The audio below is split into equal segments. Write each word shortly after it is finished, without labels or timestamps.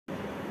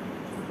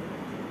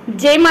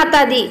जय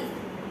माता दी,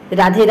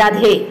 राधे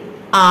राधे।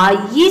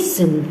 आइए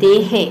सुनते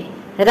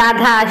हैं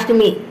राधा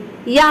अष्टमी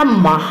या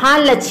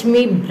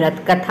महालक्ष्मी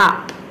व्रत कथा,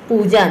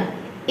 पूजन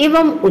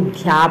एवं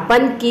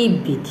उद्यापन की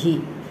विधि।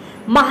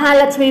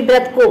 महालक्ष्मी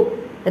व्रत को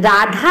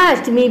राधा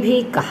अष्टमी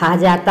भी कहा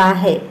जाता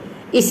है।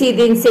 इसी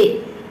दिन से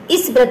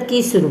इस व्रत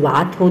की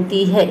शुरुआत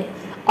होती है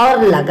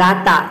और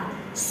लगातार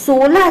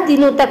 16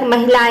 दिनों तक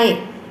महिलाएं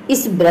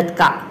इस व्रत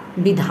का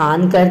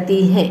विधान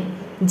करती हैं।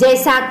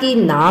 जैसा कि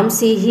नाम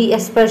से ही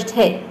स्पष्ट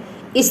है,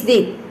 इस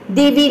दिन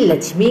देवी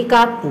लक्ष्मी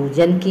का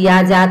पूजन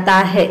किया जाता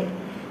है।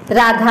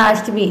 राधा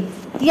अष्टमी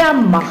या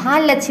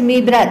महालक्ष्मी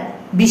व्रत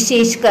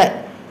विशेषकर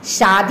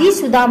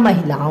शादीशुदा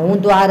महिलाओं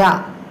द्वारा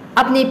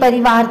अपने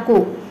परिवार को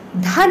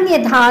धन्य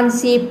धान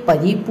से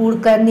परिपूर्ण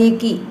करने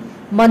की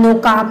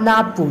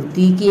मनोकामना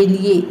पूर्ति के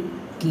लिए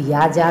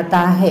किया जाता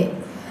है।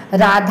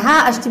 राधा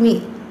अष्टमी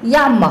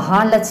या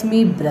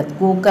महालक्ष्मी व्रत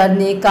को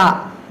करने का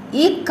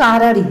एक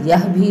कारण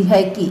यह भी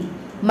है कि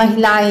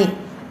महिलाएं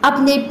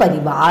अपने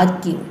परिवार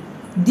की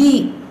दी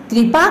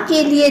कृपा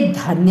के लिए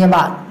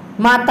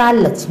धन्यवाद माता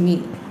लक्ष्मी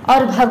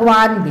और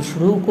भगवान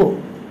विष्णु को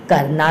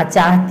करना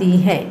चाहती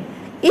हैं।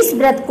 इस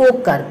व्रत को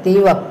करते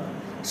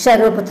वक्त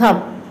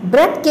सर्वप्रथम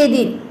व्रत के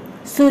दिन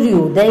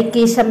सूर्योदय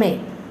के समय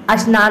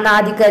स्नान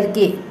आदि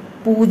करके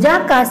पूजा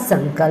का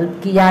संकल्प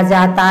किया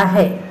जाता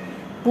है।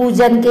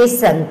 पूजन के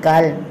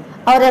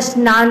संकल्प और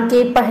स्नान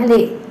के पहले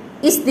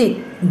इस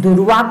दिन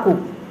दुर्वा को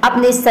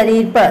अपने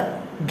शरीर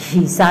पर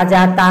घिसा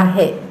जाता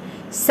है।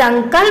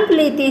 संकल्प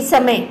लेते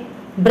समय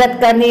व्रत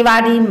करने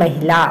वाली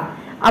महिला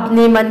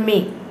अपने मन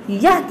में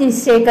यह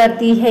निश्चय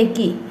करती है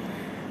कि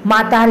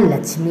माता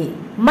लक्ष्मी,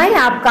 मैं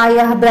आपका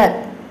यह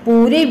व्रत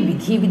पूरे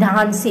विधि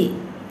विधान से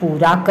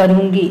पूरा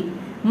करूंगी।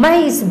 मैं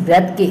इस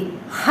व्रत के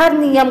हर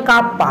नियम का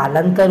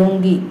पालन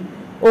करूंगी।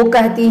 वो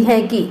कहती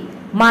है कि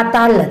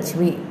माता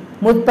लक्ष्मी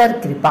मुझ पर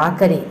कृपा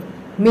करें,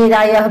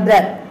 मेरा यह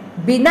व्रत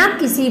बिना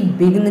किसी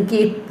विघ्न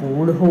के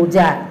पूर्ण हो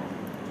जाए।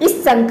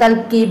 इस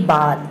संकल्प के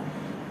बाद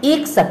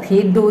एक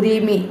सफेद डोरे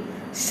में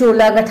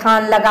 16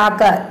 गठान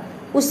लगाकर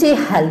उसे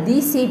हल्दी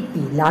से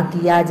पीला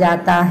किया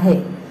जाता है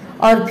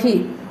और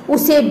फिर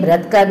उसे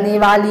व्रत करने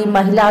वाली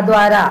महिला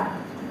द्वारा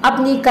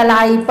अपनी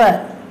कलाई पर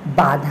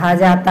बांधा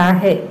जाता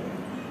है।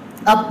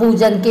 अब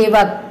पूजन के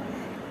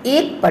वक्त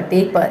एक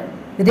पटे पर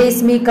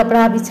रेशमी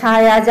कपड़ा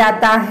बिछाया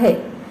जाता है।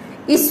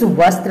 इस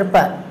वस्त्र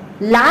पर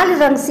लाल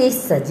रंग से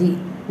सजी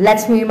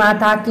लक्ष्मी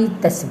माता की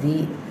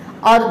तस्वीर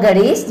और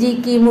गणेश जी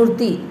की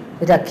मूर्ति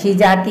रखी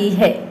जाती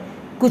है।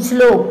 कुछ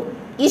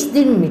लोग इस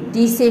दिन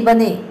मिट्टी से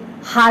बने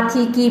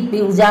हाथी की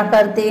पूजा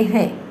करते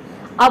हैं।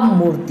 अब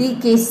मूर्ति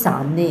के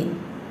सामने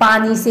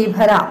पानी से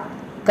भरा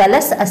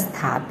कलश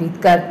स्थापित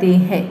करते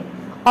हैं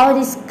और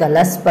इस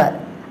कलश पर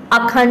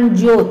अखंड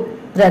ज्योत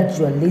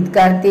प्रज्वलित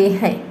करते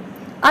हैं।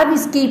 अब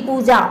इसकी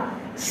पूजा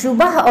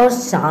सुबह और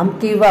शाम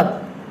के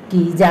वक्त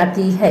की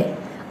जाती है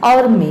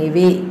और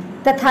मेवे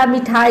तथा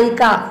मिठाई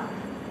का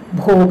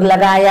भोग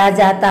लगाया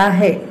जाता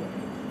है।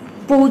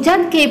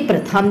 पूजन के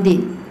प्रथम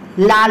दिन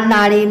लाल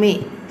नाड़े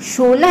में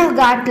 16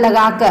 गांठ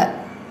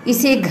लगाकर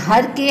इसे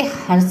घर के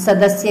हर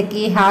सदस्य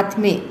के हाथ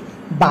में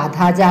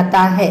बांधा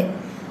जाता है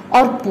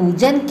और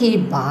पूजन के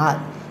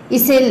बाद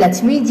इसे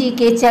लक्ष्मी जी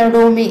के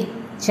चरणों में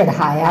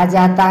चढ़ाया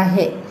जाता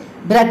है।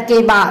 व्रत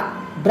के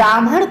बाद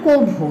ब्राह्मण को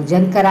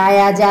भोजन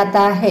कराया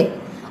जाता है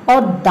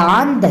और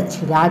दान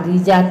दक्षिणा दी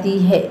जाती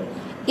है।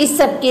 इस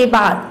सब के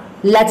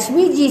बाद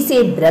लक्ष्मी जी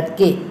से व्रत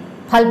के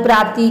फल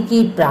प्राप्ति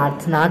की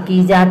प्रार्थना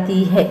की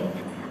जाती है।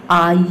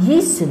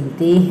 आइए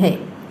सुनते हैं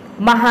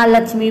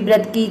महालक्ष्मी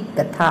व्रत की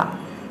कथा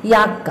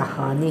या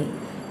कहानी।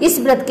 इस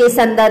व्रत के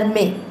संदर्भ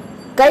में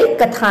कई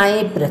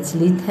कथाएं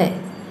प्रचलित हैं।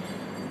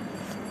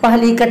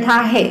 पहली कथा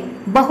है,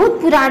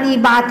 बहुत पुरानी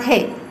बात है।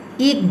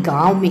 एक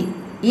गांव में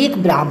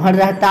एक ब्राह्मण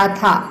रहता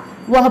था।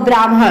 वह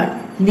ब्राह्मण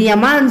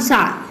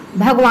नियमानुसार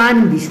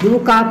भगवान विष्णु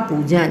का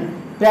पूजन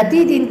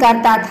प्रतिदिन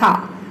करता था।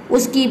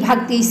 उसकी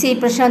भक्ति से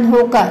प्रसन्न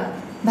होकर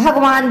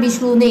भगवान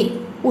विष्णु ने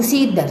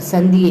उसे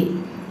दर्शन दिए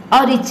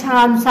और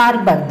इच्छा अनुसार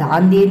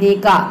वरदान देने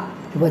का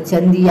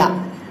वचन दिया।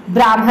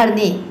 ब्राह्मण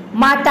ने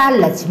माता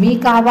लक्ष्मी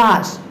का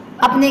वास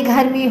अपने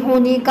घर में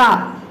होने का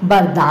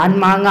वरदान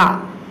मांगा।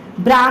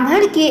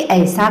 ब्राह्मण के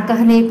ऐसा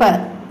कहने पर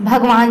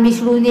भगवान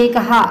विष्णु ने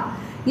कहा,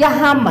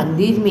 यहाँ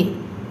मंदिर में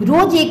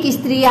रोज एक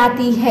स्त्री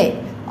आती है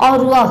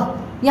और वह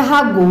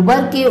यहाँ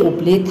गोबर के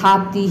उपले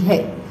थापती है,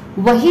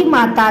 वही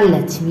माता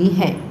लक्ष्मी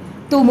है।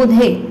 तुम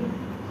उन्हें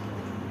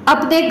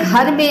अपने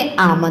घर में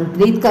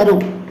आमंत्रित करो।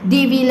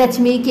 देवी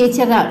लक्ष्मी के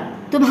चरण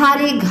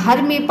तुम्हारे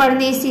घर में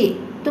पड़ने से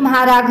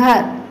तुम्हारा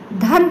घर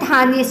धन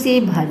धान्य से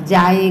भर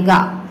जाएगा।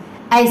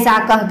 ऐसा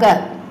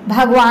कहकर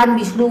भगवान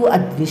विष्णु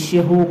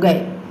अदृश्य हो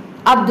गए।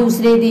 अब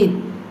दूसरे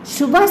दिन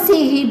सुबह से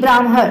ही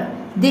ब्राह्मण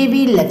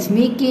देवी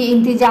लक्ष्मी के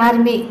इंतजार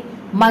में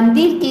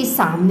मंदिर के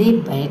सामने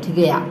बैठ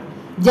गया।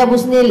 जब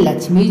उसने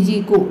लक्ष्मी जी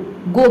को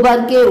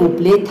गोबर के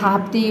उपले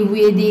थापते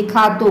हुए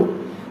देखा तो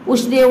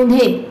उसने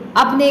उन्हें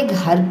अपने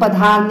घर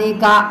पधारने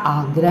का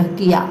आग्रह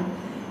किया।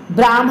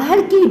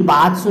 ब्राह्मण की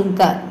बात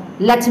सुनकर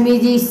लक्ष्मी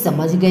जी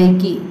समझ गई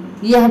कि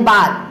यह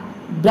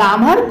बात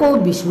ब्राह्मण को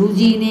विष्णु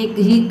जी ने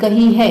ही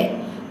कही है,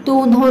 तो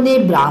उन्होंने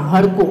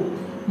ब्राह्मण को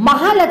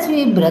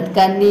महालक्ष्मी व्रत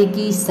करने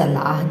की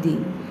सलाह दी।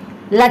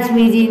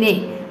 लक्ष्मी जी ने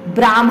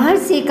ब्राह्मण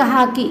से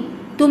कहा कि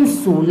तुम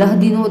 16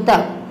 दिनों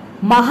तक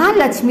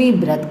महालक्ष्मी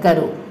व्रत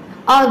करो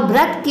और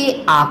व्रत के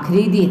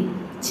आखिरी दिन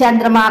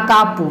चंद्रमा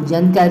का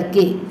पूजन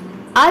करके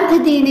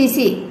अर्घ देने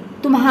से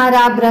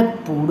तुम्हारा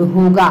व्रत पूर्ण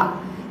होगा।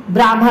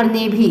 ब्राह्मण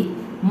ने भी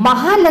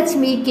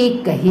महालक्ष्मी के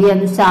कहे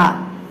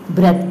अनुसार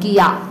व्रत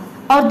किया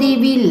और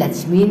देवी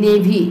लक्ष्मी ने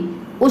भी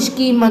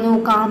उसकी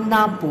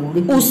मनोकामना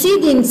पूर्ण की। उसी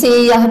दिन से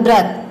यह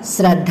व्रत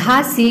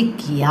श्रद्धा से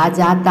किया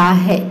जाता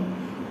है।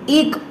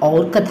 एक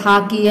और कथा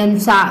के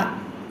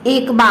अनुसार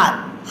एक बार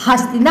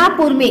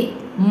हस्तिनापुर में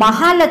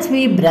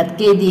महालक्ष्मी व्रत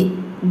के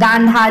दिन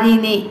गांधारी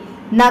ने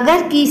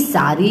नगर की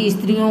सारी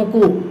स्त्रियों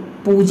को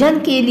पूजन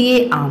के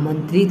लिए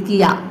आमंत्रित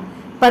किया,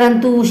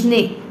 परंतु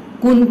उसने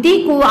कुंती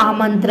को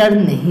आमंत्रण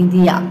नहीं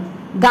दिया।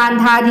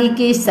 गांधारी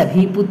के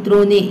सभी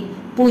पुत्रों ने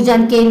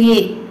पूजन के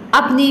लिए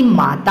अपनी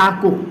माता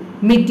को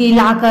मिट्टी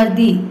लाकर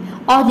दी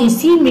और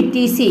इसी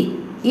मिट्टी से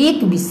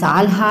एक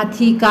विशाल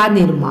हाथी का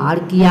निर्माण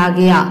किया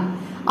गया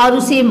और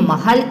उसे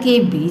महल के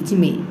बीच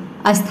में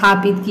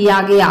स्थापित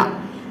किया गया।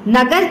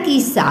 नगर की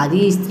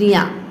सारी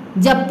स्त्रियां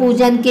जब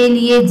पूजन के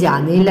लिए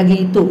जाने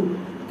लगी तो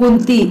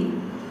कुंती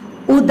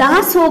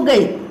उदास हो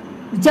गई।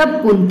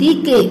 जब कुंती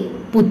के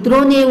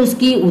पुत्रों ने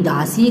उसकी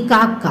उदासी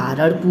का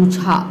कारण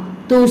पूछा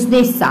तो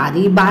उसने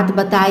सारी बात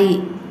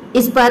बताई।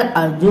 इस पर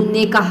अर्जुन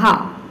ने कहा,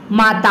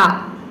 माता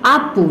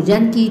आप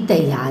पूजन की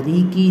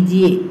तैयारी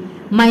कीजिए,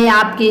 मैं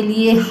आपके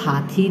लिए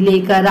हाथी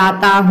लेकर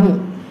आता हूँ।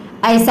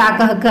 ऐसा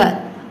कहकर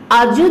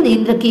अर्जुन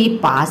इंद्र के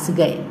पास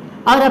गए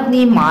और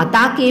अपनी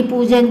माता के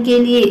पूजन के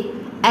लिए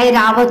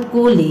ऐरावत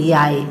को ले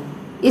आए।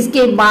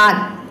 इसके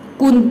बाद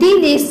कुंती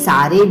ने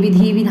सारे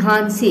विधि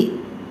विधान से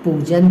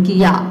पूजन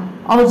किया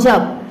और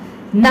जब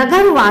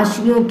नगर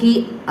वासियों की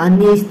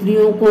अन्य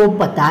स्त्रियों को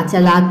पता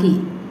चला कि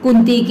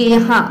कुंती के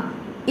यहाँ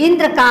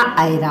इंद्र का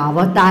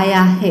ऐरावत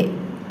आया है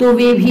तो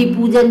वे भी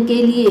पूजन के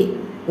लिए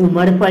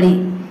उमड़ पड़ी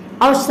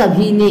और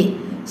सभी ने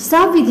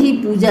सविधि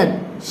पूजन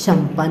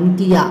संपन्न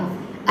किया।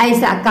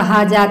 ऐसा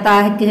कहा जाता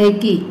है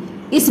कि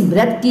इस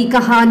व्रत की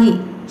कहानी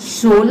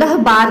 16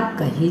 बार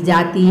कही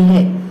जाती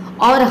है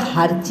और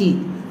हर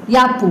चीज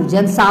या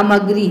पूजन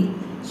सामग्री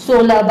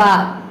 16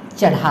 बार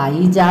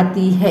चढ़ाई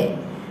जाती है।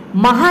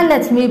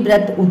 महालक्ष्मी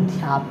व्रत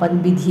उद्यापन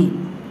विधि।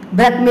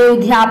 व्रत में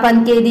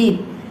उद्यापन के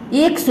दिन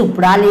एक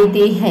सुपड़ा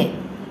लेते हैं।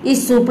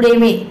 इस सुपड़े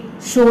में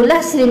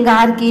 16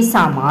 श्रृंगार के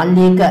सामान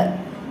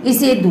लेकर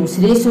इसे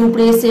दूसरे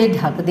सुपड़े से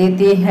ढक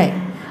देते हैं।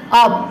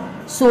 अब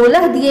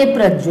 16 दिए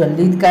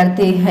प्रज्वलित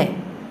करते हैं।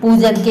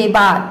 पूजन के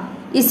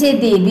बाद इसे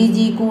देवी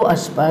जी को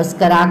स्पर्श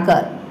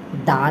कराकर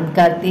दान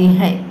करते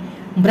हैं।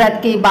 व्रत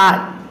के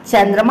बाद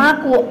चंद्रमा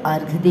को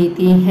अर्घ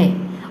देते हैं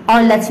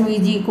और लक्ष्मी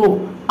जी को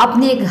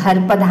अपने घर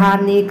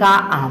पधारने का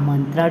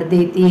आमंत्रण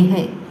देते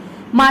हैं।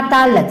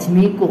 माता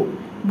लक्ष्मी को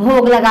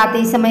भोग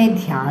लगाते समय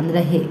ध्यान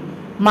रहे,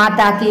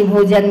 माता के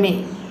भोजन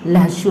में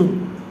लहसुन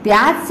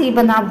प्याज से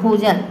बना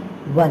भोजन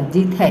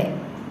वर्जित है।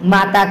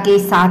 माता के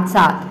साथ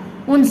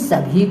साथ उन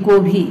सभी को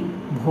भी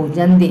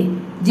भोजन दे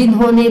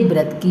जिन्होंने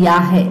व्रत किया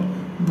है।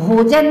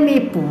 भोजन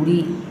में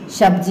पूरी,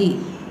 सब्जी,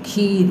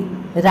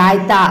 खीर,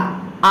 रायता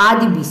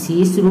आदि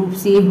विशेष रूप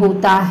से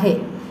होता है।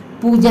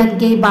 पूजन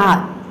के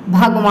बाद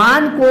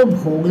भगवान को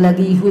भोग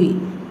लगी हुई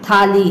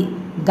थाली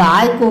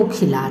गाय को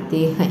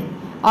खिलाते हैं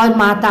और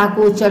माता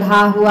को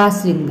चढ़ा हुआ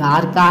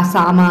श्रृंगार का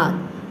सामान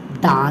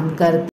दान करते